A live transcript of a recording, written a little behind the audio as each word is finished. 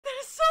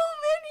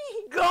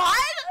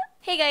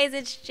Hey guys,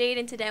 it's Jade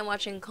and today I'm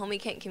watching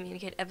Komi Can't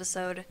Communicate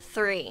episode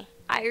 3.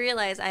 I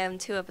realize I am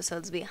 2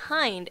 episodes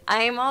behind.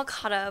 I am all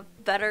caught up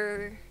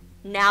better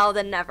now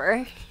than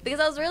never because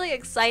I was really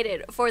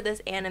excited for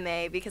this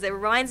anime because it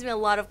reminds me a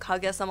lot of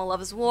Kaguya-sama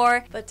Love is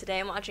War, but today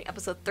I'm watching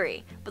episode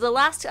 3. But the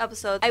last 2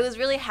 episodes I was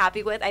really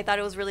happy with. I thought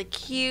it was really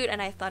cute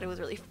and I thought it was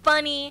really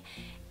funny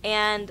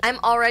and I'm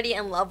already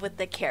in love with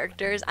the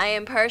characters. I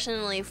am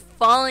personally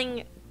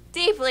falling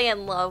deeply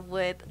in love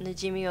with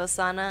Najimi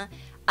Osana.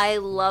 I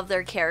love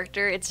their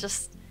character. It's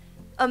just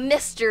a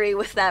mystery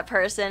with that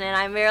person, and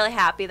I'm really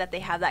happy that they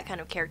have that kind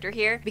of character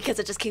here because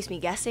it just keeps me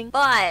guessing.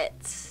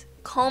 But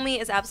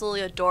Komi is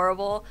absolutely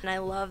adorable, and I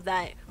love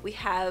that we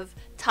have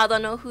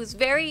Tadano, who's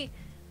very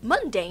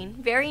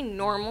mundane, very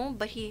normal,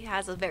 but he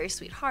has a very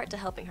sweet heart to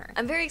helping her.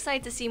 I'm very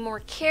excited to see more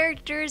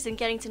characters and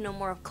getting to know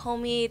more of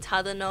Komi,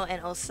 Tadano,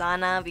 and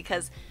Osana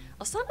because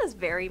Osana is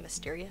very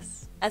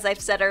mysterious, as I've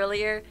said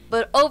earlier,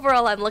 but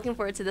overall I'm looking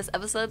forward to this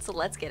episode, so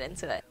let's get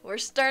into it. We're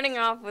starting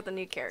off with a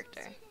new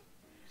character.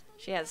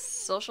 She has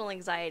social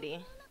anxiety.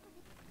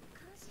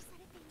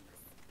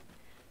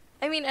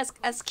 I mean,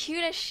 as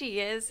cute as she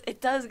is,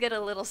 it does get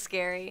a little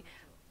scary,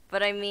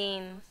 but I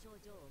mean,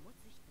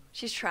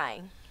 she's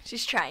trying.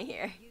 She's trying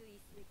here.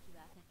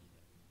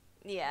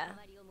 Yeah.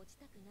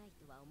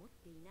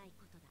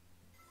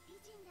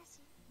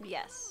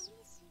 Yes.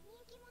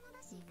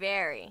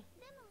 Very.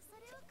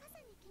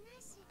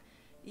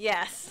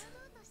 Yes.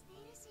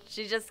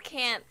 She just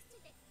can't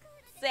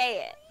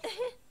say it.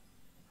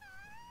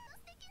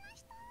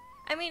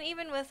 I mean,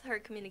 even with her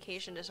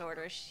communication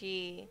disorder,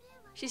 she's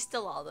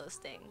still all those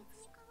things.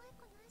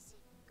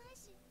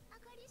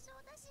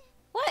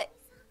 What?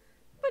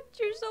 But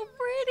you're so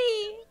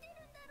pretty.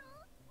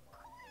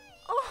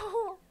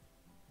 Oh.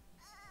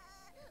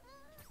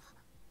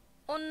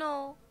 Oh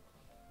no.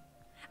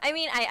 I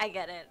mean, I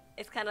get it.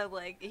 It's kind of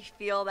like you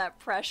feel that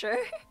pressure.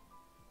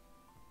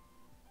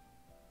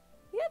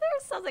 Yeah,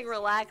 there's something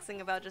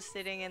relaxing about just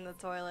sitting in the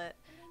toilet.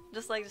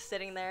 Just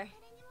sitting there.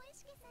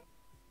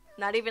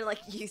 Not even like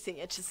using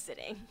it, just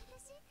sitting.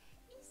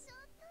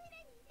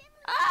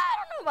 I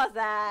don't know about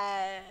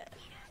that.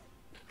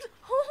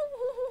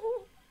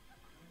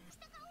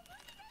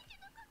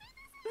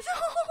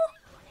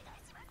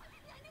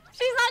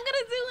 She's not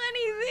gonna do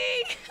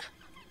anything.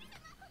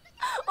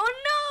 Oh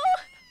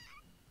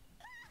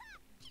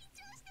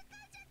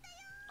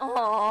no.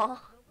 Aww.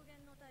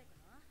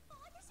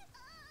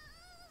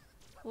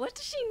 What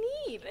does she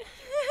need?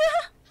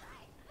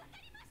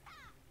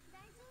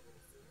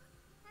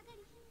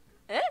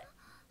 Eh?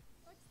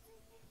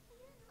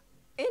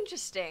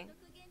 Interesting.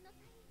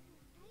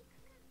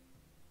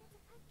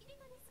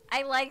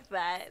 I like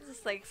that. It's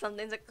just like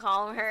something to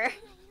calm her.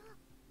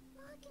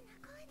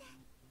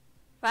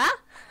 Huh?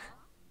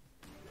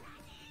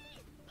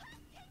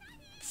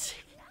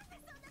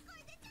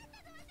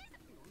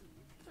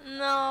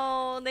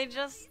 No, they're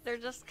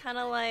just kind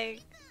of like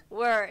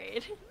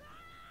worried.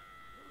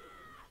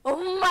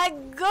 Oh my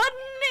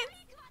goodness!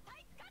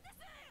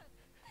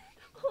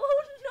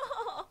 Oh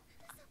no!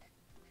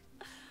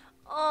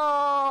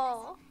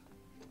 Oh.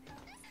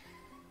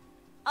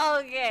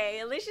 Okay,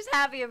 at least she's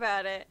happy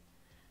about it.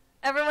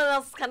 Everyone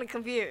else is kind of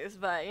confused,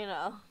 but you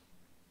know.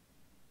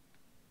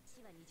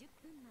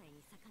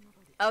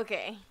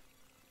 Okay.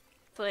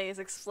 Please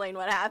explain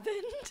what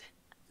happened.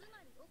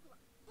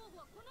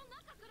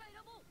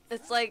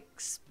 It's like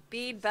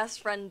speed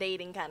best friend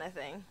dating kind of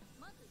thing.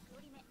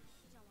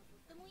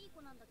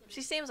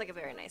 She seems like a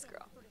very nice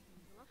girl.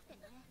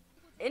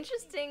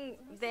 Interesting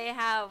they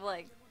have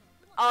like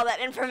all that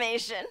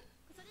information.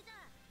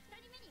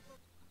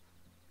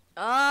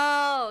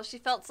 Oh, she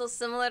felt so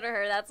similar to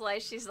her, that's why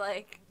she's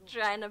like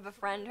trying to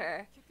befriend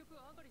her.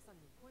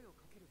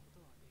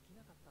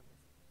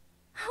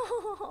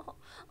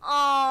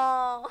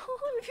 Oh.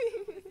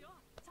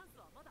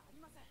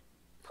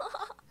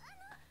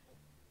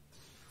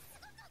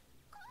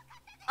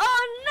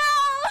 Oh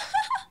no!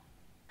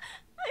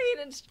 I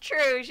mean, it's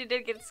true, she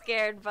did get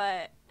scared,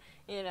 but,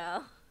 you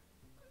know.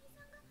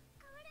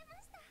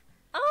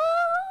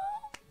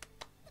 Oh!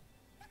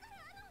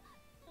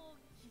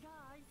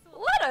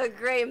 What a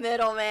great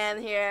middleman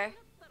here.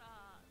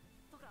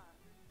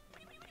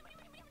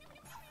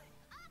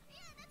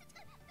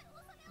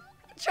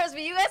 Trust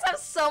me, you guys have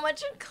so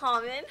much in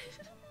common.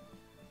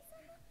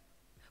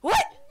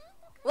 What?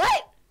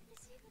 What?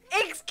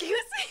 Excuse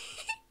me?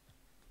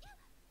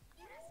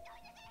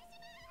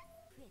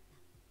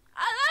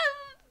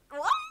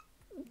 What?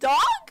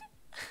 Dog?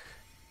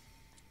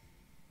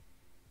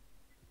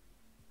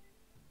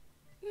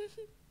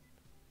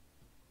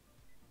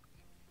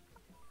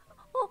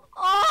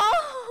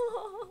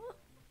 Oh.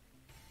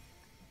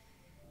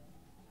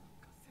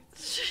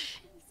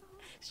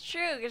 It's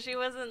true, because she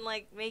wasn't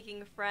like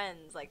making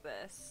friends like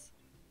this.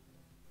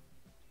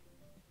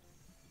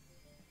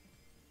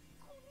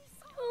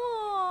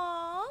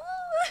 Aww.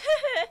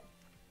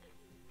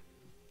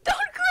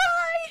 Don't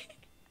cry!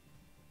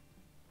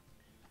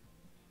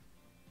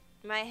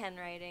 My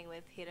handwriting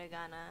with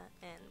hiragana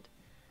and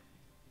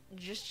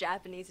just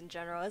Japanese in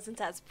general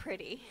isn't as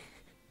pretty.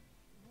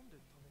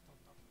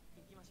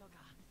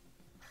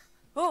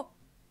 Oh!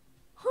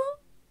 Huh?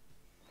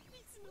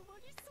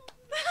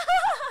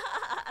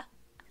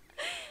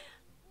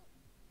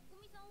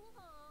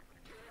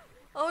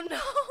 Oh no!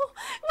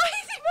 Why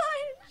is he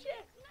behind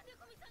shit?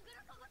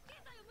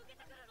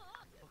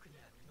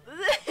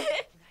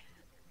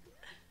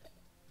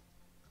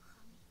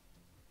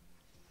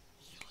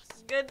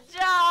 Good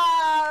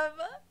job!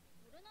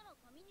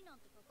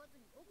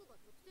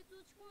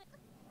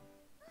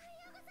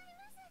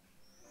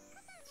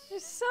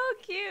 She's so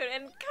cute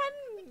and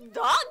kind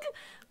dog?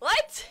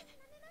 What?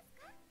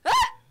 Ah!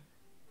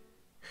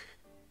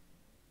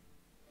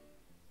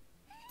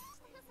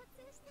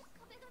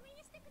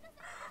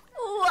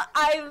 Oh,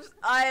 I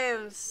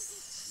am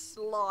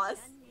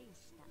lost.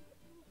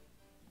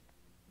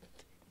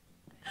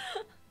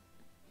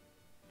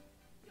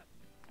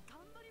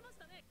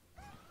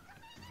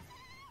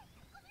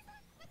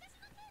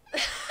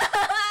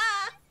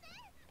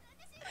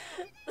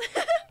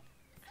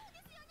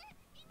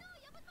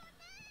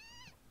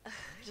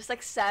 Just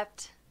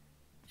accept.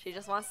 She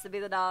just wants to be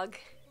the dog.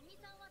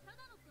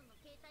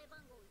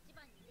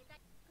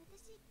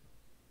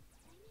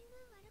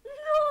 No.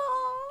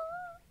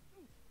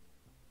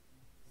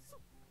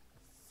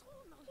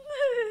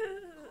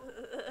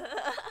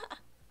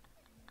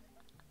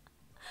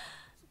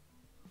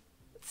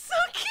 So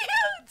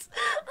cute.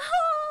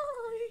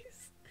 Oh,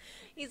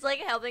 he's like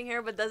helping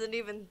her, but doesn't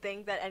even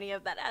think that any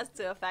of that has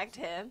to affect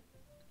him.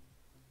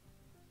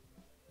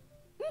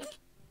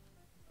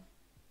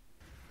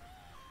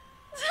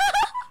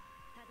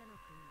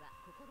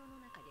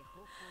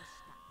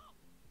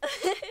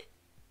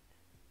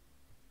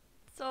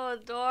 So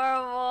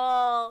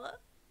adorable.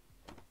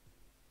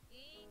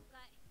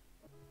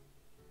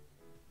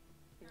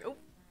 Nope.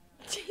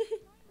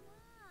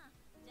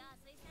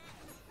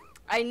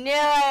 I knew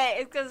it!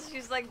 It's because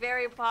she's like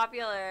very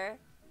popular.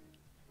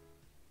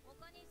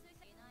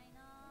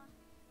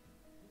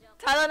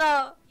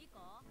 Tadano!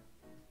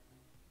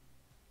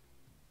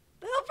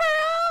 Help her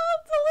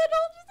out! A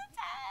little, just a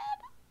tad!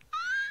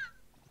 Ah!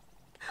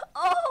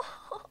 Oh!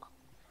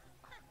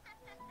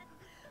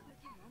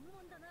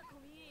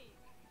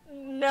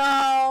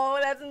 No,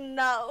 that's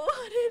not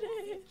what it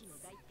is.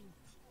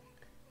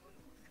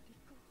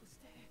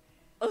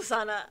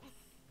 Osana.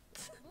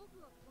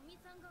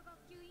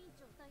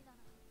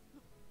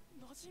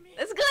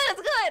 It's good,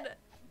 it's good!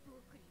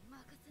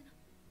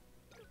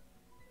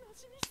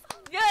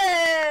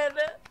 Good!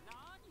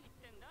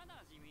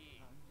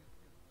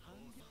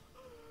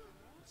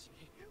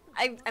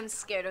 I'm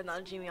scared of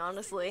Najimi,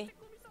 honestly.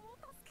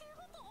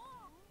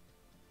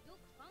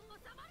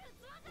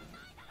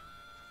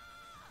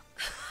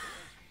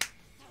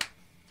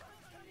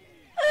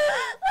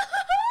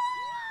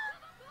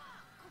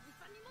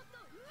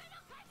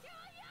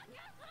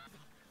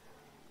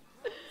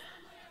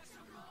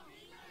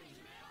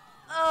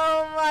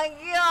 Oh my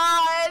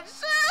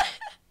gosh!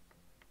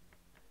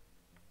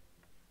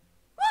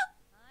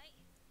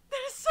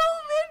 There's so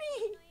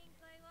many!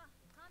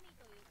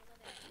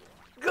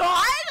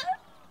 God?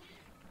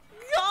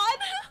 God?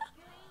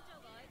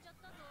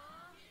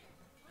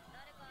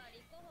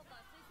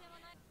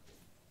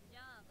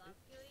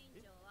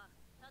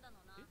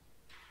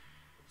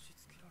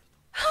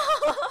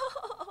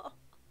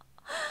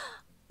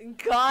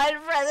 God,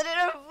 President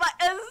of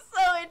is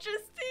so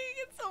interesting.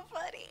 It's so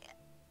funny.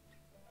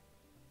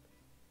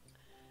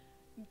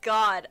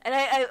 God, and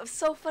it's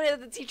so funny that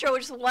the teacher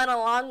just went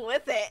along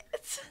with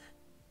it.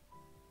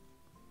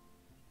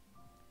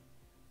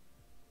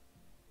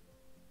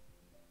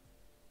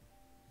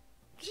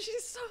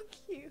 She's so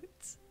cute.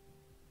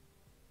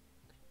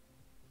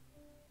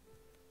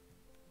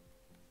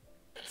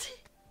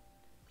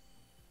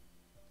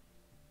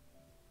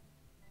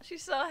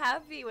 She's so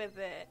happy with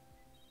it.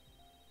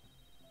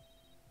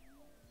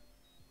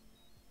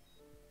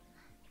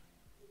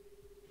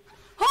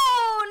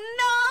 Oh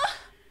no!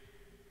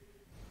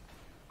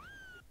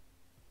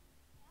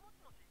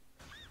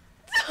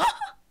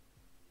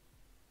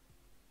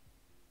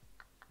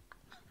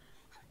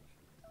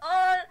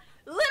 Oh,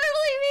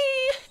 literally me!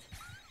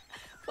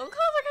 Phone calls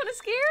are kind of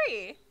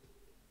scary.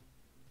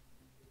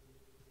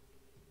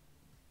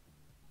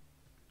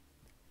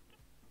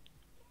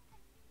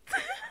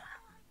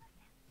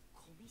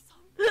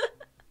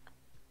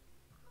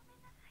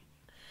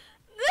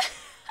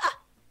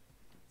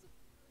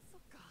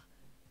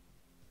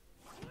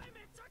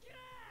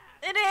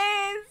 It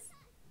is!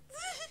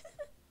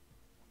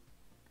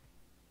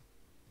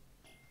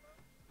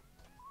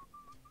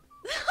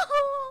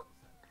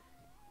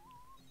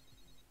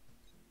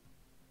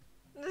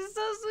 This is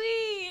so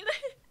sweet!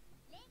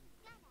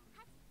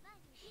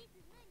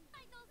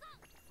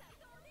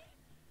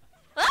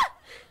 Ah!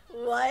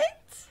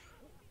 What?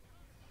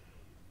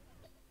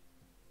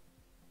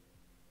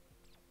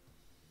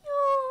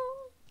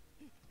 Oh.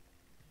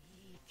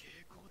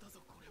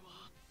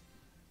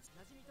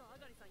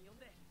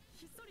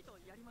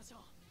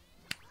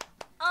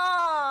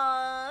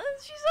 Aww,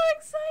 she's so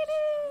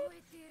excited!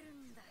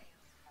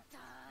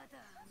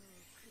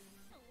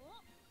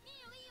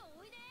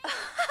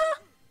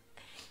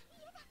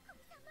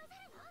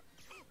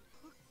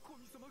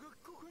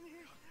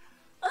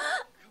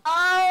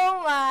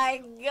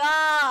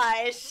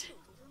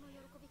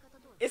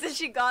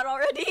 she got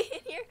already in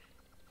here?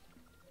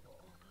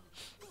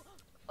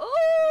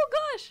 Oh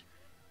gosh!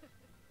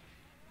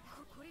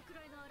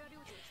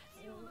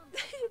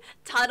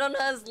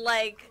 Tadona's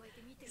like,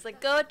 he's like,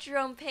 go at your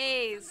own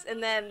pace,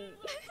 and then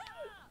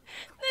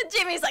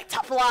Jimmy's like,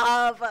 tough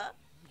love.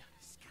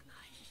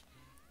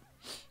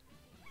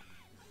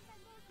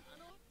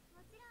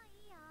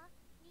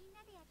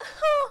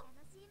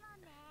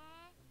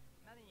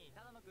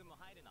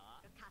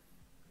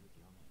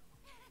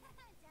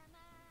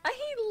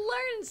 He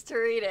learns to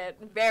read it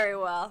very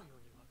well.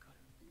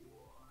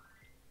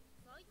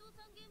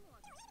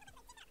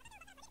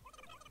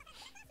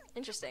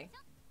 Interesting.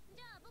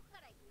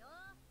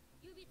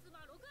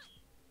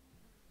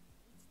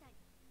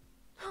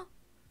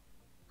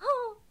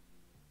 Oh,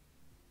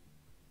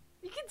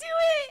 you can do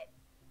it!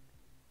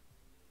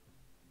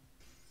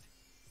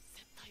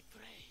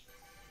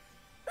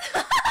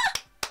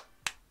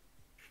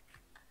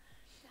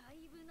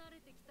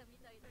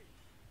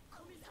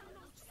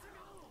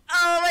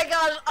 Oh my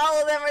gosh,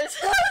 all of them are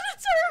so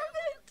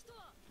determined!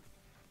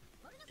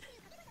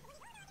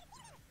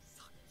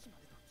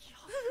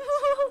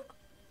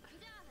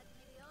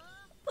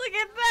 Look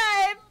at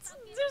that!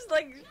 Just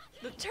like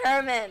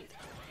determined.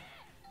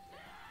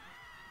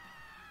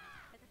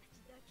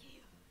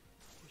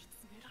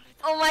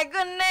 Oh my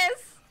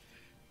goodness!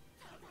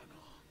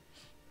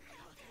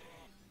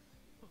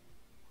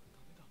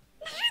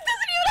 She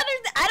doesn't even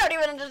understand. I don't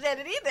even understand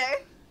it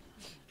either.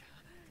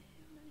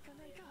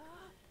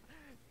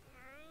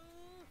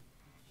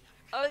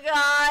 Oh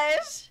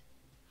gosh!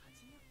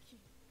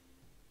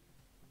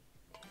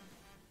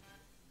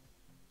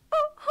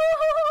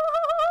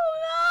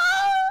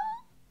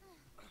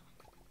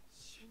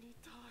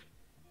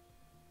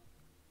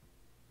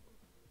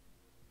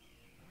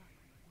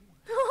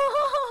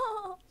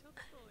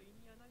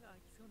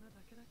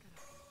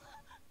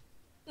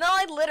 No,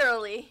 like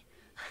literally.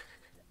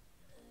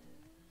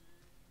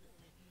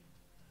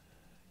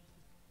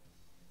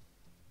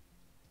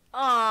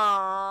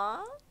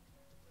 Aww.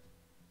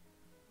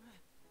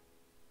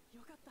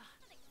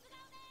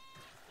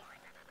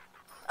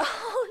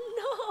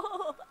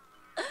 Oh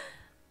no!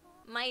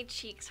 My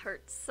cheeks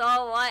hurt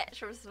so much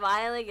from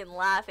smiling and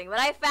laughing, but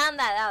I found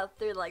that out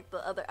through like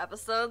the other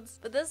episodes.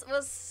 But this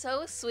was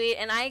so sweet,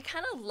 and I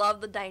kind of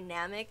love the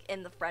dynamic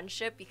in the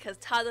friendship because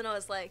Tadano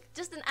is like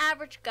just an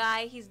average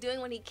guy. He's doing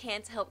what he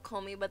can to help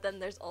Komi, but then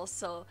there's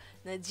also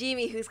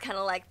Najimi who's kind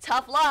of like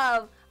tough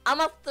love. I'm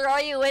gonna throw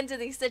you into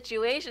these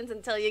situations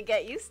until you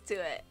get used to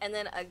it. And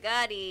then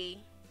Agari,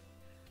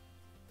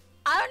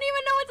 I don't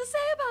even know what to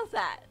say about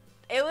that.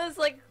 It was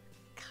like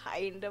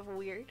kind of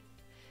weird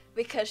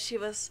because she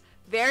was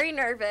very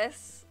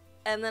nervous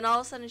and then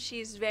all of a sudden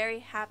she's very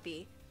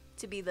happy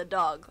to be the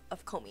dog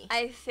of Komi.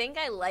 I think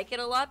I like it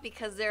a lot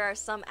because there are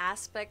some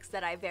aspects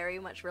that I very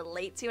much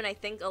relate to, and I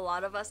think a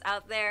lot of us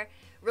out there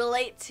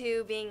relate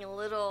to being a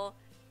little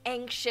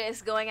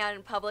anxious going out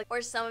in public,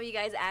 or some of you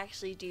guys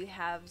actually do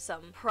have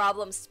some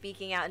problems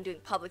speaking out and doing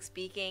public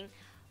speaking.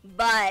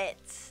 But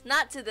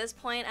not to this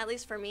point, at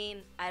least for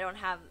me, I don't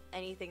have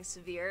anything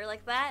severe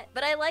like that.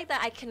 But I like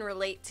that I can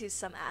relate to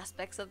some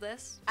aspects of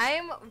this. I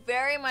am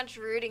very much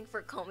rooting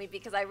for Komi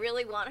because I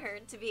really want her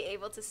to be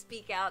able to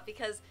speak out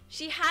because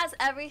she has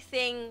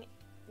everything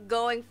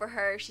going for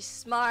her. She's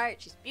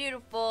smart, she's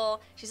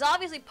beautiful, she's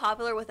obviously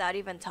popular without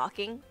even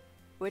talking,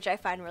 which I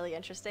find really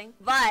interesting.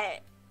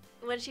 But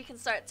when she can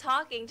start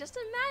talking, just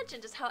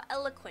imagine just how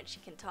eloquent she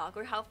can talk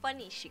or how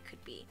funny she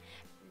could be.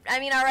 I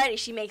mean, already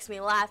she makes me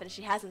laugh and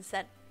she hasn't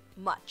said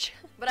much.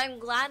 But I'm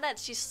glad that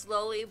she's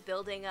slowly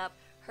building up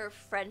her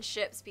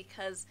friendships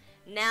because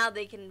now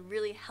they can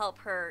really help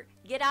her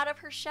get out of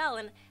her shell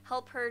and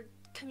help her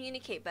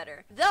communicate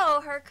better.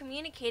 Though her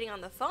communicating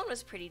on the phone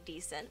was pretty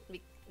decent,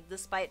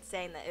 despite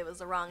saying that it was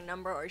the wrong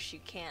number or she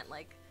can't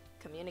like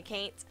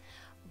communicate.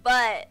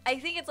 But I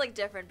think it's like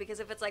different because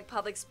if it's like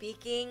public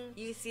speaking,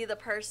 you see the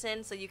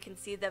person so you can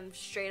see them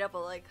straight up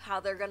like how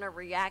they're gonna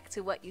react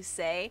to what you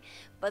say.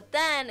 But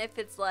then if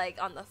it's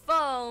like on the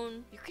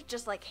phone, you could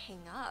just like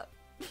hang up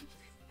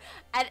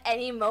at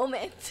any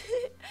moment.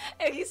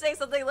 If you say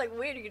something like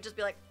weird, you could just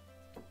be like,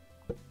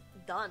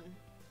 done.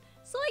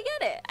 So I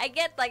get it. I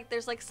get like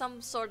there's like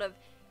some sort of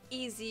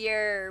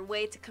easier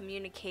way to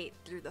communicate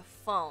through the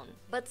phone.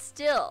 But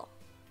still,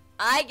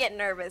 I get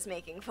nervous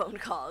making phone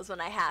calls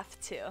when I have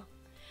to.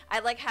 I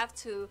have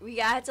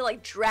to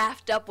like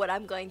draft up what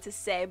I'm going to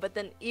say, but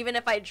then even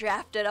if I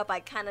draft it up,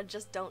 I kind of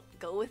just don't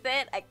go with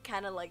it. I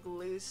kind of like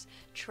lose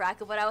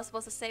track of what I was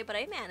supposed to say, but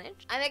I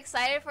managed. I'm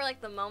excited for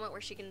like the moment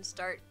where she can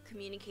start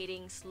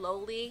communicating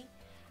slowly,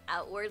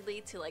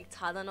 outwardly to like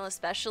Tadano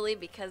especially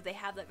because they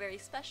have that very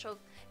special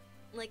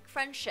like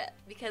friendship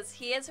because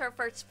he is her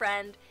first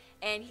friend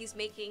and he's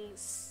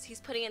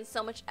putting in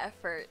so much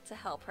effort to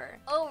help her.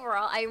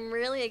 Overall, I'm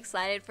really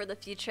excited for the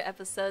future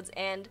episodes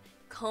and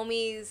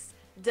Komi's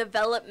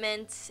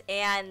development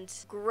and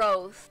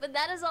growth. But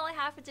that is all I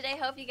have for today.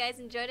 Hope you guys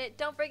enjoyed it.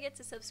 Don't forget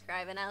to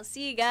subscribe and I'll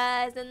see you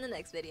guys in the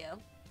next video.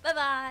 Bye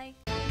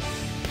bye.